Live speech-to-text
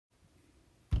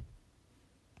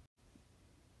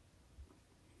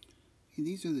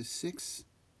These are the 6th,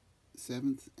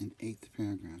 7th, and 8th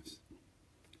paragraphs,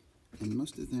 and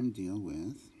most of them deal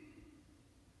with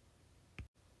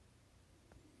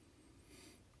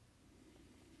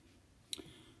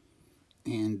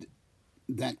and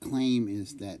that claim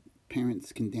is that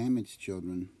parents can damage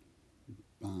children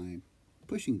by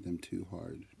pushing them too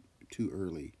hard, too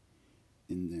early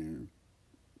in their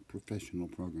professional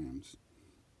programs.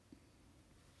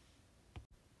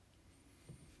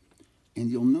 And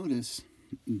you'll notice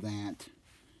that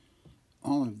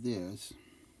all of this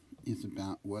is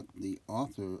about what the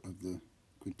author of the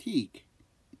critique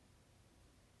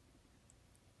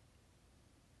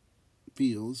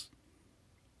feels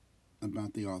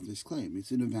about the author's claim.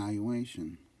 It's an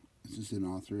evaluation. This is an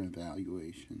author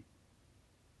evaluation.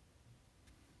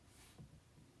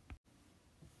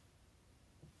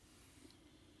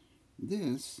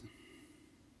 This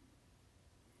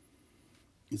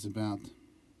is about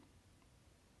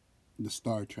the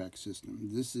Star Trek system.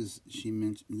 This is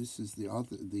the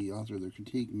author of the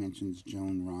critique mentions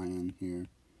Joan Ryan here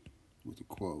with a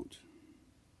quote.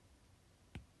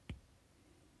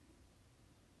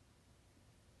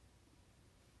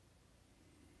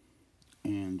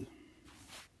 And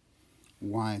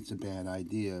why it's a bad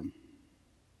idea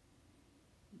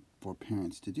for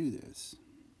parents to do this.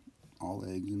 All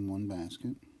eggs in one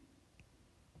basket.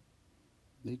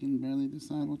 They can barely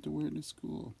decide what to wear to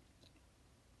school.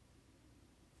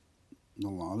 The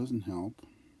law doesn't help.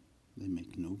 They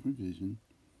make no provision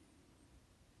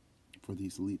for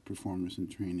these elite performers in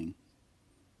training.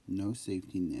 No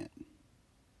safety net.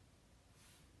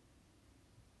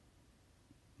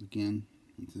 Again,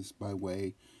 this is by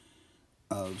way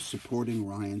of supporting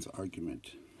Ryan's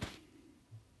argument.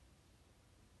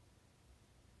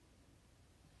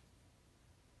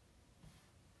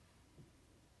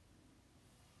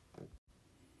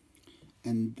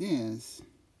 And this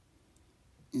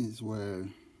is where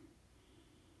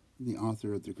the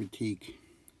author of the critique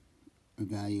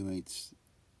evaluates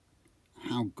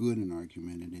how good an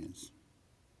argument it is.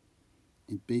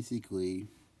 It basically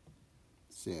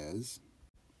says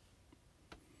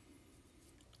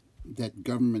that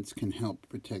governments can help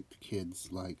protect kids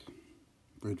like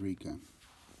Frederica.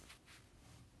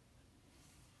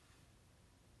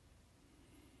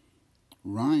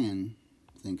 Ryan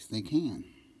thinks they can.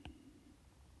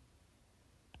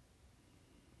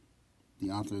 The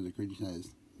author of the critique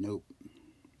says, nope,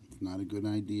 it's not a good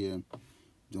idea.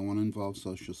 Don't want to involve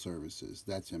social services.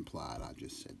 That's implied. I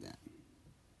just said that.